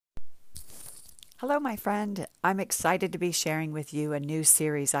Hello, my friend. I'm excited to be sharing with you a new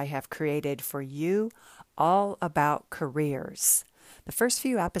series I have created for you all about careers. The first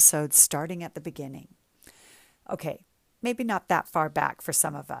few episodes starting at the beginning. Okay, maybe not that far back for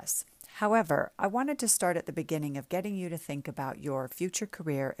some of us. However, I wanted to start at the beginning of getting you to think about your future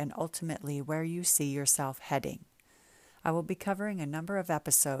career and ultimately where you see yourself heading. I will be covering a number of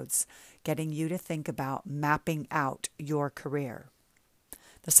episodes getting you to think about mapping out your career.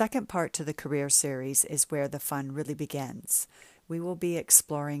 The second part to the career series is where the fun really begins. We will be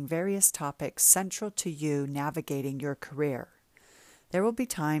exploring various topics central to you navigating your career. There will be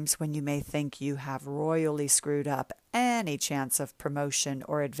times when you may think you have royally screwed up any chance of promotion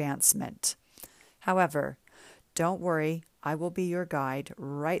or advancement. However, don't worry, I will be your guide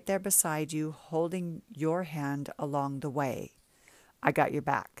right there beside you, holding your hand along the way. I got your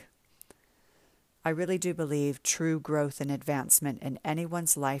back. I really do believe true growth and advancement in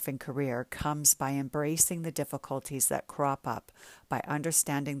anyone's life and career comes by embracing the difficulties that crop up, by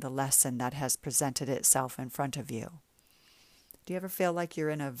understanding the lesson that has presented itself in front of you. Do you ever feel like you're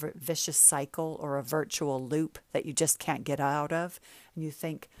in a vicious cycle or a virtual loop that you just can't get out of? And you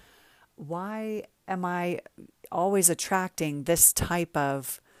think, why am I always attracting this type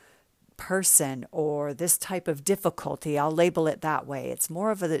of person or this type of difficulty? I'll label it that way. It's more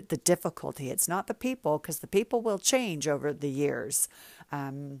of the difficulty. It's not the people, because the people will change over the years.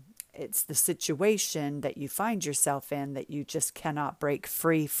 It's the situation that you find yourself in that you just cannot break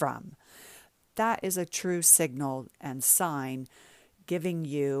free from. That is a true signal and sign giving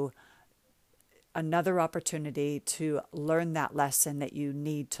you another opportunity to learn that lesson that you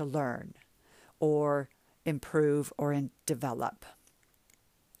need to learn or improve or develop.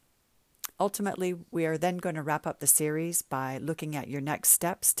 Ultimately, we are then going to wrap up the series by looking at your next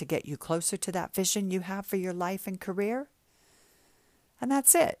steps to get you closer to that vision you have for your life and career. And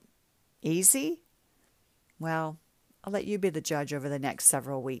that's it. Easy? Well, I'll let you be the judge over the next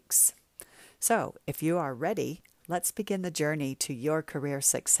several weeks. So, if you are ready, let's begin the journey to your career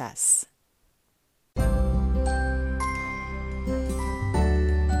success.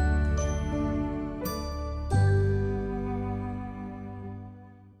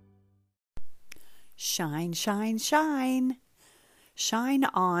 Shine, shine, shine. Shine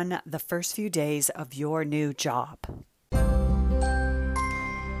on the first few days of your new job.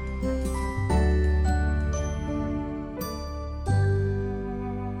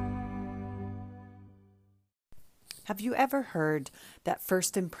 Have you ever heard that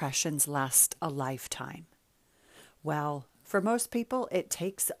first impressions last a lifetime? Well, for most people, it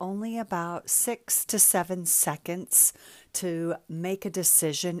takes only about 6 to 7 seconds to make a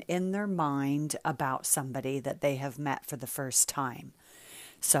decision in their mind about somebody that they have met for the first time.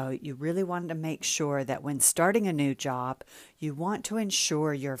 So you really want to make sure that when starting a new job, you want to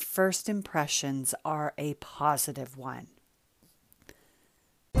ensure your first impressions are a positive one.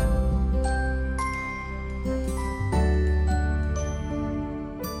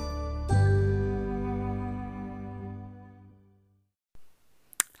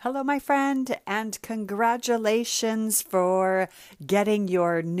 Hello, my friend, and congratulations for getting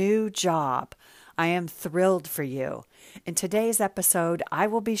your new job. I am thrilled for you. In today's episode, I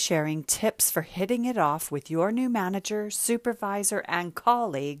will be sharing tips for hitting it off with your new manager, supervisor, and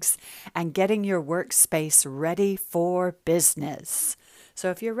colleagues and getting your workspace ready for business. So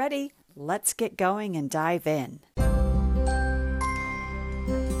if you're ready, let's get going and dive in.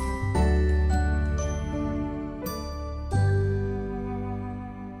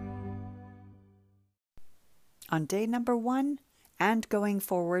 On day number 1 and going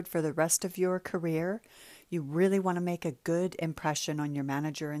forward for the rest of your career, you really want to make a good impression on your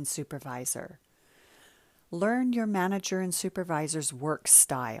manager and supervisor. Learn your manager and supervisor's work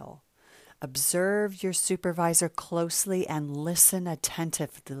style. Observe your supervisor closely and listen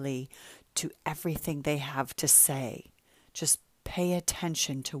attentively to everything they have to say. Just pay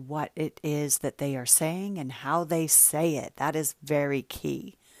attention to what it is that they are saying and how they say it. That is very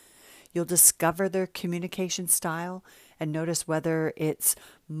key. You'll discover their communication style and notice whether it's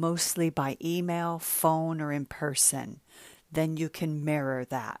mostly by email, phone, or in person. Then you can mirror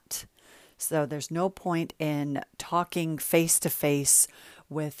that. So there's no point in talking face-to-face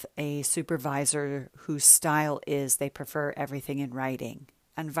with a supervisor whose style is they prefer everything in writing,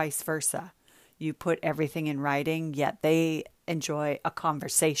 and vice versa. You put everything in writing, yet they enjoy a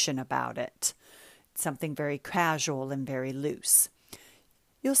conversation about it. Something very casual and very loose.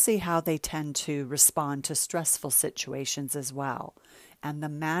 You'll see how they tend to respond to stressful situations as well, and the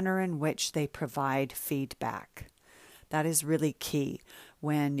manner in which they provide feedback. That is really key.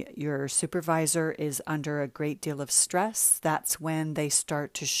 When your supervisor is under a great deal of stress, that's when they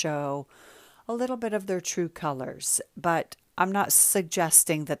start to show a little bit of their true colors, but I'm not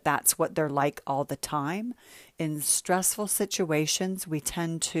suggesting that that's what they're like all the time. In stressful situations, we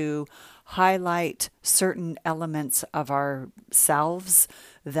tend to highlight certain elements of ourselves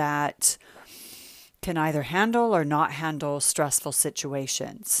that can either handle or not handle stressful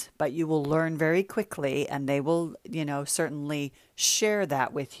situations. But you will learn very quickly, and they will, certainly share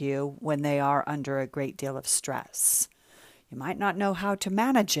that with you when they are under a great deal of stress. You might not know how to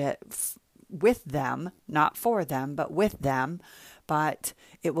manage it with them, not for them, but with them, but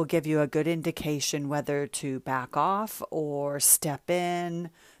it will give you a good indication whether to back off or step in,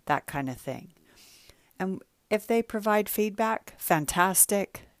 that kind of thing. And if they provide feedback,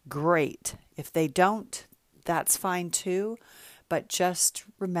 fantastic, great. If they don't, that's fine too, but just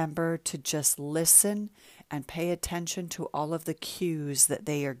remember to just listen and pay attention to all of the cues that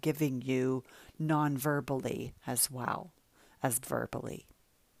they are giving you non-verbally as well as verbally.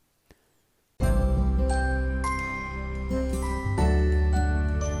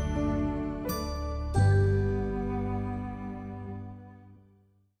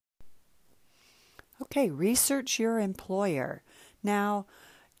 Okay, research your employer. Now,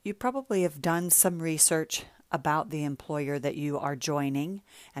 you probably have done some research about the employer that you are joining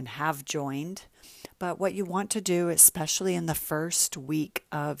and have joined. But what you want to do, especially in the first week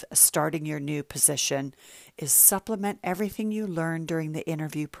of starting your new position, is supplement everything you learned during the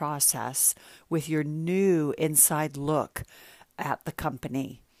interview process with your new inside look at the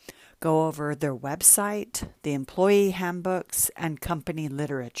company. Go over their website, the employee handbooks, and company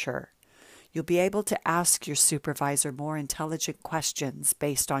literature. You'll be able to ask your supervisor more intelligent questions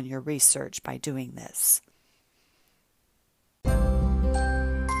based on your research by doing this.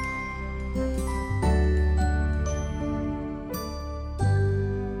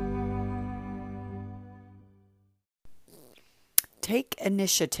 Take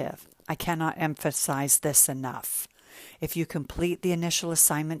initiative. I cannot emphasize this enough. If you complete the initial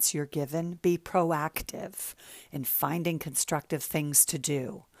assignments you're given, be proactive in finding constructive things to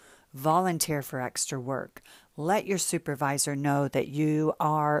do. Volunteer for extra work. Let your supervisor know that you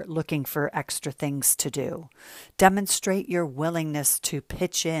are looking for extra things to do. Demonstrate your willingness to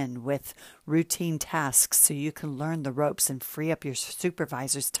pitch in with routine tasks so you can learn the ropes and free up your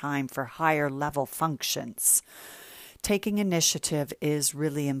supervisor's time for higher level functions. Taking initiative is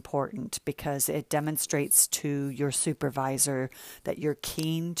really important because it demonstrates to your supervisor that you're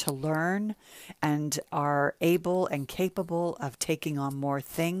keen to learn and are able and capable of taking on more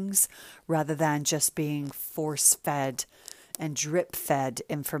things rather than just being force-fed and drip-fed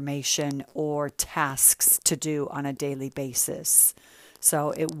information or tasks to do on a daily basis.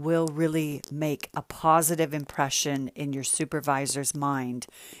 So it will really make a positive impression in your supervisor's mind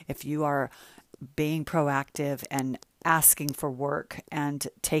if you are being proactive and asking for work and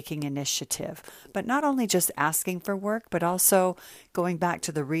taking initiative. But not only just asking for work, but also going back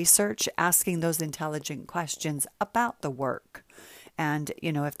to the research, asking those intelligent questions about the work. And,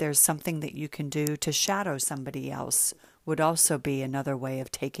 if there's something that you can do to shadow somebody else would also be another way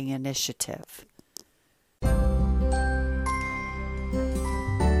of taking initiative.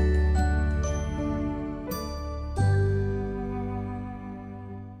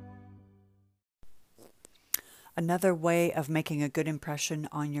 Another way of making a good impression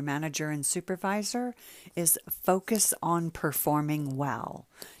on your manager and supervisor is focus on performing well.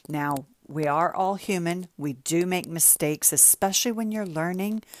 Now, we are all human. We do make mistakes, especially when you're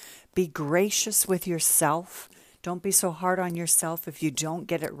learning. Be gracious with yourself. Don't be so hard on yourself if you don't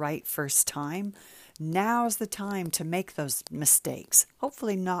get it right first time. Now's the time to make those mistakes.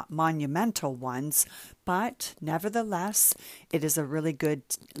 Hopefully not monumental ones, but nevertheless, it is a really good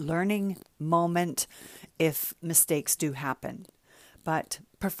learning moment if mistakes do happen. But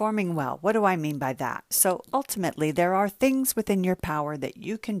performing well, what do I mean by that? So ultimately, there are things within your power that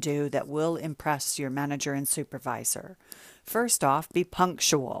you can do that will impress your manager and supervisor. First off, be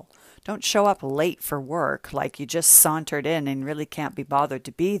punctual. Don't show up late for work like you just sauntered in and really can't be bothered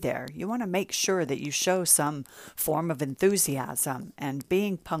to be there. You want to make sure that you show some form of enthusiasm, and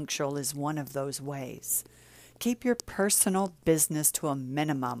being punctual is one of those ways. Keep your personal business to a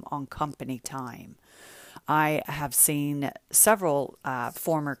minimum on company time. I have seen several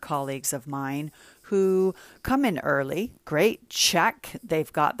former colleagues of mine who come in early. Great, check.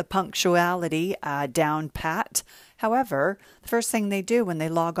 They've got the punctuality down pat. However, the first thing they do when they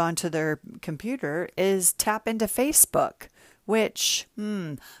log on to their computer is tap into Facebook, which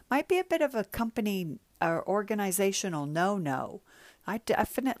might be a bit of a company or organizational no-no. I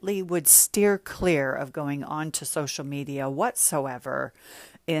definitely would steer clear of going on to social media whatsoever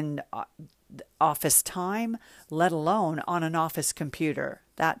in office time, let alone on an office computer.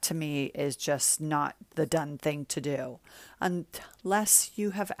 That to me is just not the done thing to do. Unless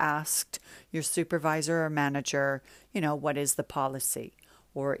you have asked your supervisor or manager, what is the policy?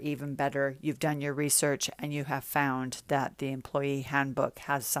 Or even better, you've done your research and you have found that the employee handbook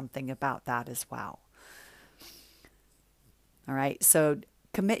has something about that as well. All right, so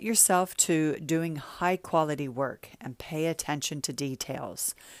commit yourself to doing high quality work and pay attention to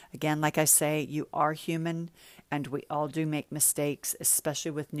details. Again, like I say, you are human and we all do make mistakes,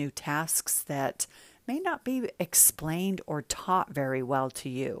 especially with new tasks that may not be explained or taught very well to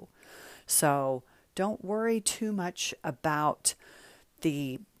you. So don't worry too much about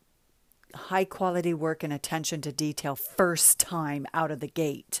the high quality work and attention to detail first time out of the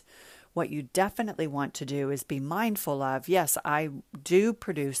gate. What you definitely want to do is be mindful of, yes, I do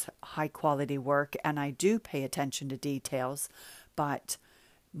produce high quality work and I do pay attention to details, but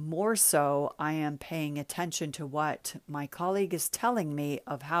more so I am paying attention to what my colleague is telling me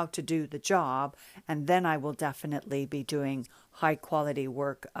of how to do the job, and then I will definitely be doing high quality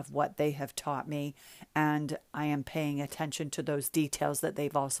work of what they have taught me, and I am paying attention to those details that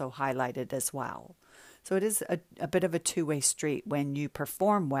they've also highlighted as well. So it is a bit of a two-way street. When you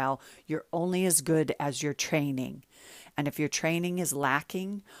perform well, you're only as good as your training. And if your training is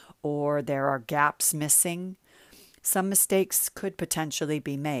lacking or there are gaps missing, some mistakes could potentially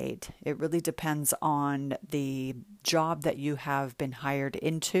be made. It really depends on the job that you have been hired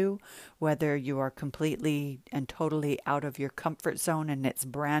into, whether you are completely and totally out of your comfort zone and it's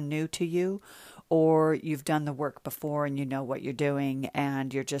brand new to you, or you've done the work before and you know what you're doing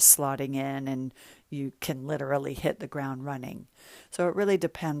and you're just slotting in and you can literally hit the ground running. So it really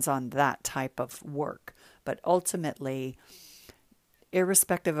depends on that type of work. But ultimately,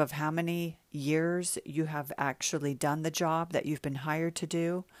 irrespective of how many years you have actually done the job that you've been hired to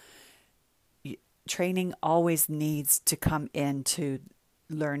do, training always needs to come into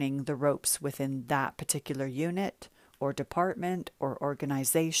learning the ropes within that particular unit or department or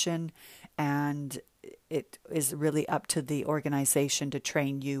organization, and it is really up to the organization to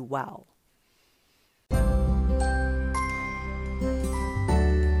train you well.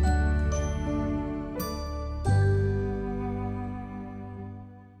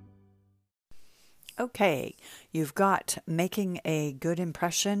 Okay, you've got making a good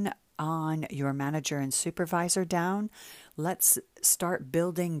impression on your manager and supervisor down. Let's start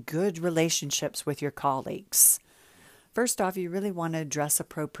building good relationships with your colleagues. First off, you really want to dress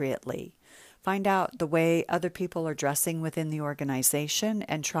appropriately. Find out the way other people are dressing within the organization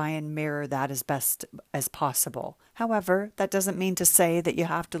and try and mirror that as best as possible. However, that doesn't mean to say that you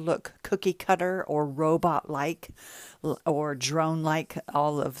have to look cookie cutter or robot-like or drone-like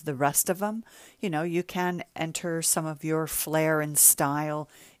all of the rest of them. You can enter some of your flair and style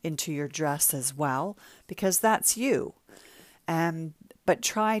into your dress as well, because that's you. But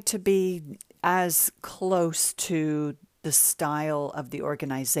try to be as close to the style of the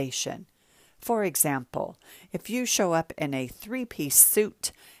organization. For example, if you show up in a three-piece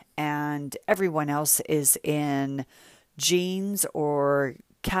suit and everyone else is in jeans or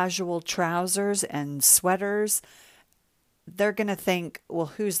casual trousers and sweaters, they're going to think, well,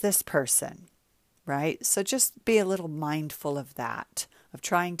 who's this person, right? So just be a little mindful of that, of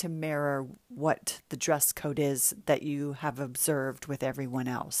trying to mirror what the dress code is that you have observed with everyone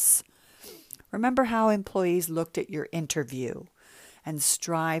else. Remember how employees looked at your interview and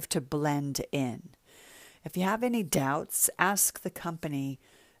strive to blend in. If you have any doubts, ask the company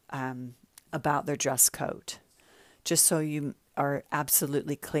about their dress code, just so you are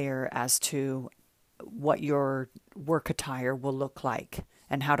absolutely clear as to what your work attire will look like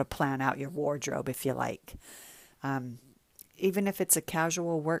and how to plan out your wardrobe if you like. Even if it's a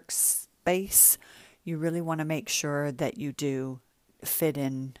casual workspace, you really want to make sure that you do fit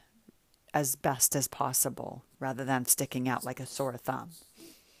in as best as possible, rather than sticking out like a sore thumb.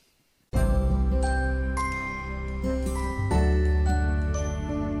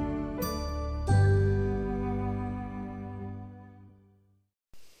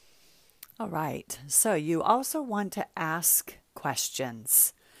 All right, so you also want to ask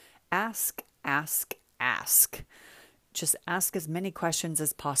questions. Ask. Just ask as many questions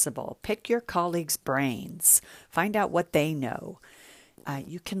as possible. Pick your colleagues' brains. Find out what they know.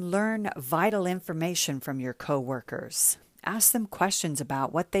 You can learn vital information from your coworkers. Ask them questions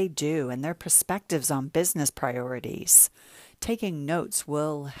about what they do and their perspectives on business priorities. Taking notes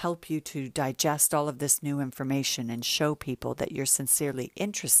will help you to digest all of this new information and show people that you're sincerely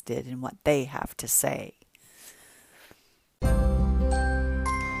interested in what they have to say.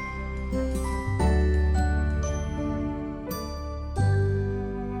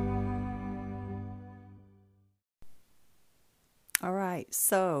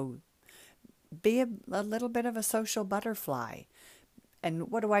 So be a little bit of a social butterfly.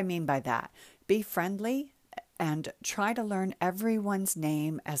 And what do I mean by that? Be friendly and try to learn everyone's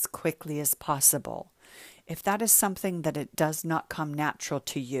name as quickly as possible. If that is something that it does not come natural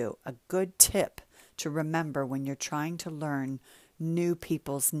to you, a good tip to remember when you're trying to learn new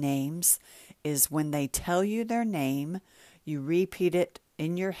people's names is when they tell you their name, you repeat it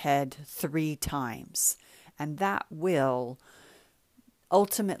in your head 3 times. And that will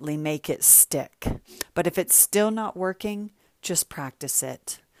ultimately make it stick. But if it's still not working, just practice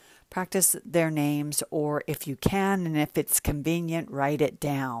it. Practice their names, or if you can, and if it's convenient, write it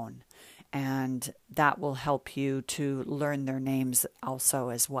down. And that will help you to learn their names also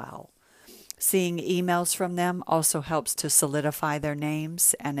as well. Seeing emails from them also helps to solidify their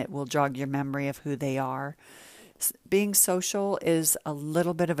names, and it will jog your memory of who they are. Being social is a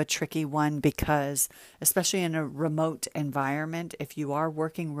little bit of a tricky one because, especially in a remote environment, if you are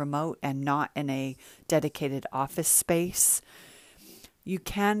working remote and not in a dedicated office space, you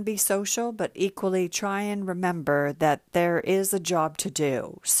can be social, but equally try and remember that there is a job to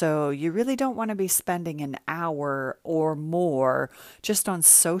do. So you really don't want to be spending an hour or more just on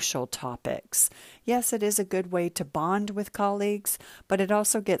social topics. Yes, it is a good way to bond with colleagues, but it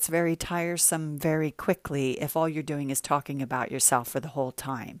also gets very tiresome very quickly if all you're doing is talking about yourself for the whole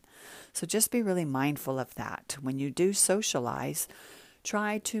time. So just be really mindful of that. When you do socialize,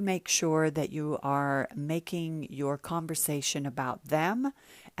 try to make sure that you are making your conversation about them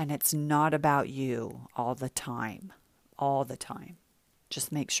and it's not about you all the time. All the time.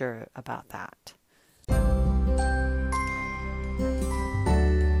 Just make sure about that.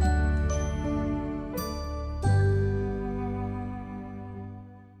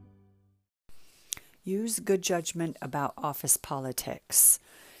 Use good judgment about office politics.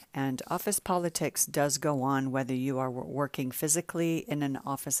 And office politics does go on whether you are working physically in an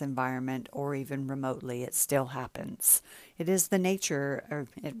office environment or even remotely. It still happens. It is the nature, or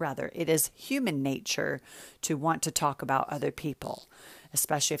it is human nature to want to talk about other people,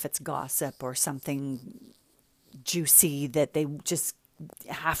 especially if it's gossip or something juicy that they just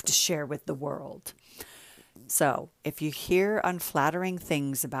have to share with the world. So, if you hear unflattering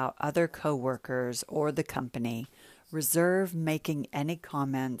things about other coworkers or the company, reserve making any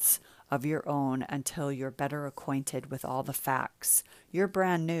comments of your own until you're better acquainted with all the facts. You're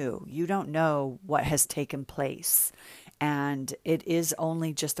brand new. You don't know what has taken place. And it is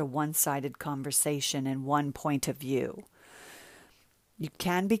only just a one-sided conversation and one point of view. You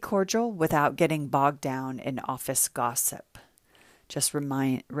can be cordial without getting bogged down in office gossip. Just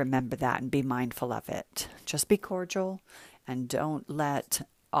remember that and be mindful of it. Just be cordial and don't let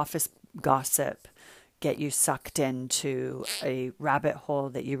office gossip get you sucked into a rabbit hole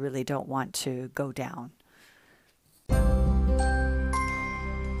that you really don't want to go down.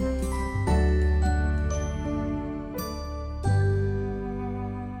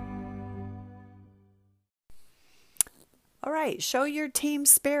 All right, show your team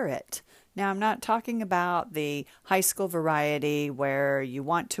spirit. Now, I'm not talking about the high school variety where you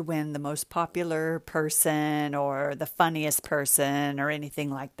want to win the most popular person or the funniest person or anything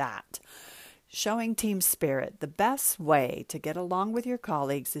like that. Showing team spirit. The best way to get along with your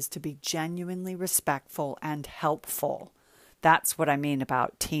colleagues is to be genuinely respectful and helpful. That's what I mean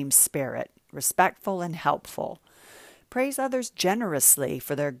about team spirit. Respectful and helpful. Praise others generously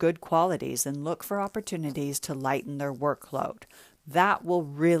for their good qualities and look for opportunities to lighten their workload. That will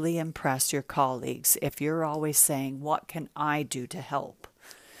really impress your colleagues if you're always saying, "What can I do to help?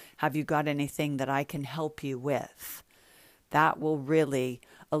 Have you got anything that I can help you with?" That will really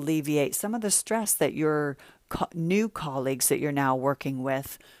alleviate some of the stress that your new colleagues that you're now working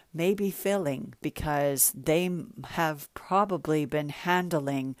with may be feeling because they have probably been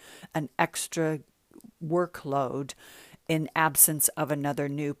handling an extra workload in absence of another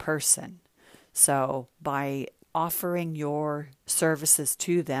new person. So by offering your services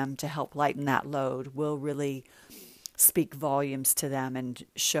to them to help lighten that load will really speak volumes to them and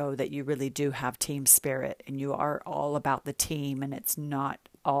show that you really do have team spirit and you are all about the team and it's not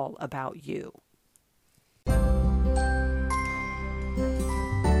all about you.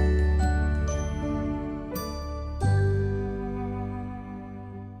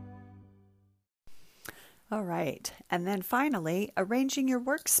 All right. And then finally, arranging your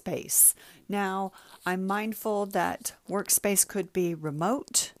workspace. Now, I'm mindful that workspace could be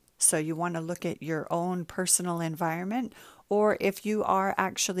remote, so you want to look at your own personal environment, or if you are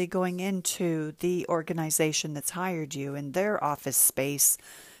actually going into the organization that's hired you in their office space,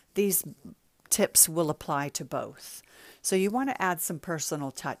 these tips will apply to both. So you want to add some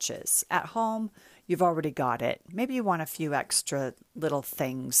personal touches. At home, you've already got it. Maybe you want a few extra little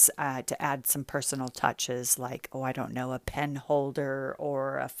things to add some personal touches, like, oh, I don't know, a pen holder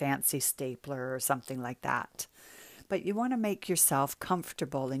or a fancy stapler or something like that. But you want to make yourself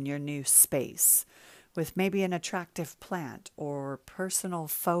comfortable in your new space with maybe an attractive plant or personal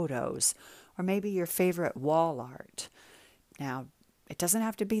photos or maybe your favorite wall art. Now, it doesn't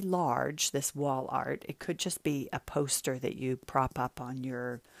have to be large, this wall art. It could just be a poster that you prop up on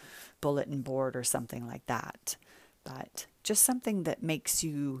your bulletin board or something like that. But just something that makes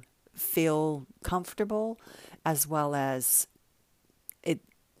you feel comfortable, as well as it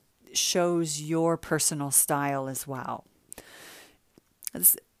shows your personal style as well.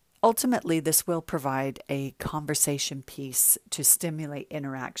 Ultimately, this will provide a conversation piece to stimulate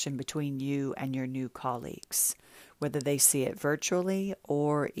interaction between you and your new colleagues, whether they see it virtually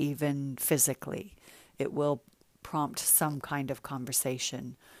or even physically. It will prompt some kind of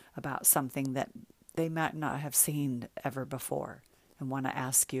conversation about something that they might not have seen ever before and want to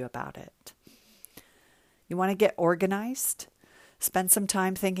ask you about it. You want to get organized? Spend some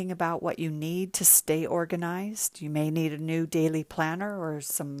time thinking about what you need to stay organized. You may need a new daily planner or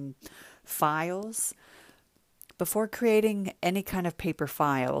some files. Before creating any kind of paper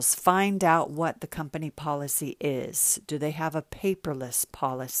files, find out what the company policy is. Do they have a paperless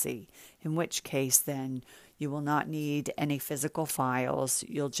policy? In which case, then, you will not need any physical files.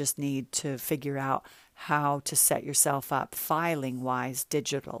 You'll just need to figure out how to set yourself up filing-wise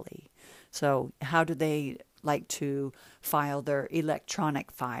digitally. So how do they like to file their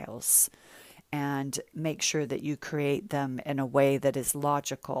electronic files? And make sure that you create them in a way that is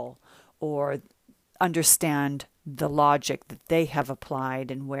logical, or understand the logic that they have applied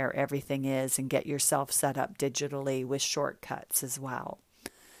and where everything is, and get yourself set up digitally with shortcuts as well.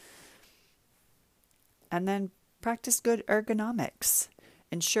 And then practice good ergonomics.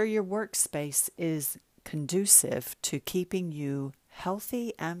 Ensure your workspace is conducive to keeping you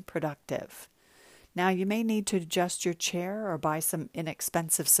healthy and productive. Now, you may need to adjust your chair or buy some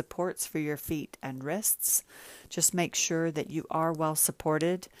inexpensive supports for your feet and wrists. Just make sure that you are well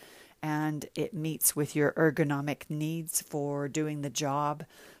supported and it meets with your ergonomic needs for doing the job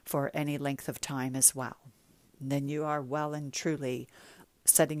for any length of time as well. And then you are well and truly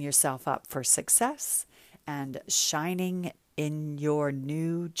setting yourself up for success and shining in your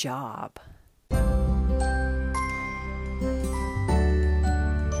new job.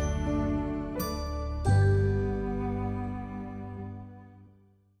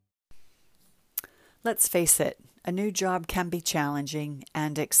 Let's face it, a new job can be challenging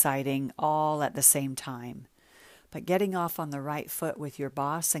and exciting all at the same time. But getting off on the right foot with your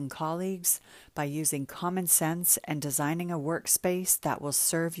boss and colleagues by using common sense and designing a workspace that will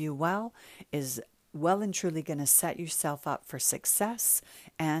serve you well is well and truly going to set yourself up for success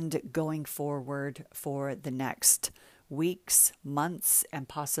and going forward for the next weeks, months, and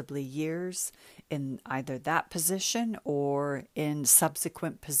possibly years in either that position or in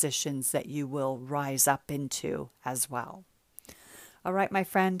subsequent positions that you will rise up into as well. All right, my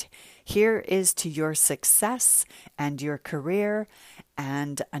friend, here is to your success and your career.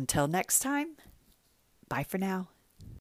 And until next time, bye for now.